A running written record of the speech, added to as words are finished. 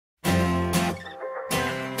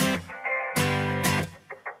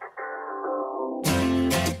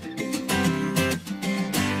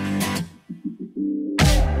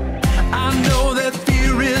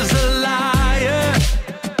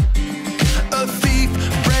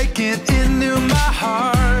looking into my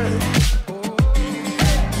heart.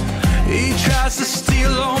 He tries to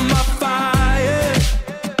steal all my fire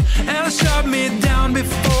and shut me down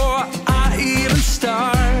before I even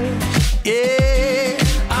start. Yeah,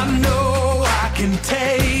 I know I can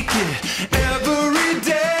take it every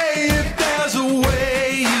day. If there's a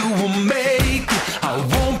way you will make it, I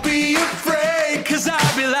won't be afraid, 'cause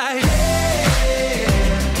I'll be like, hey,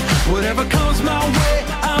 whatever comes my way,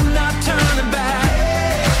 I'm not turning back.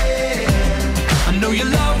 Hey, I know your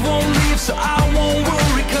love won't leave, so I won't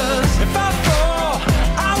worry, 'cause if I fall,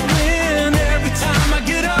 I win every time I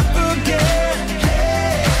get up again.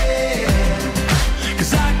 Hey,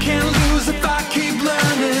 'cause I can't lose if I keep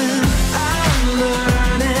learning. I'm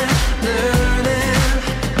learning, learning.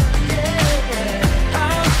 Yeah,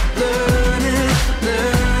 I'm learning,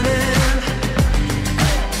 learning.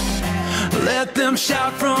 Let them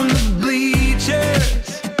shout from the bleachers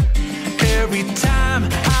every time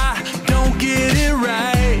I don't get it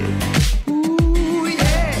right. Ooh,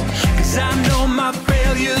 yeah, 'cause I know my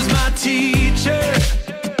failure's my teacher,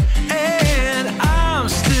 and I'm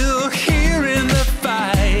still here in the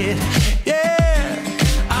fight. Yeah,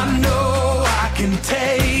 I know I can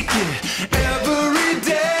take it every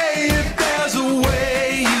day. If there's a way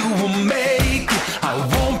you will make it, I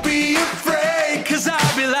won't be afraid, 'cause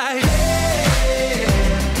I'll be like, hey,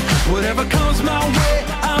 whatever comes my way,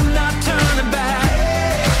 I'm not turning back.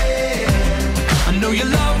 Hey, I know your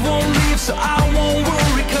love won't leave, so I won't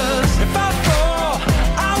worry, 'cause if I fall,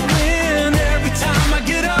 I win every time I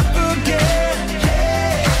get up again.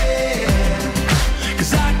 Hey,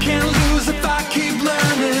 'cause I can't lose if I keep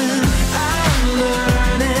learning. I'm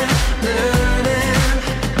learning, learning.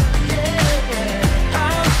 Yeah,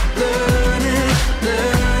 I'm learning,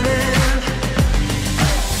 learning.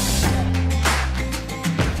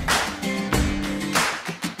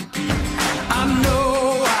 I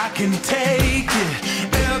know I can take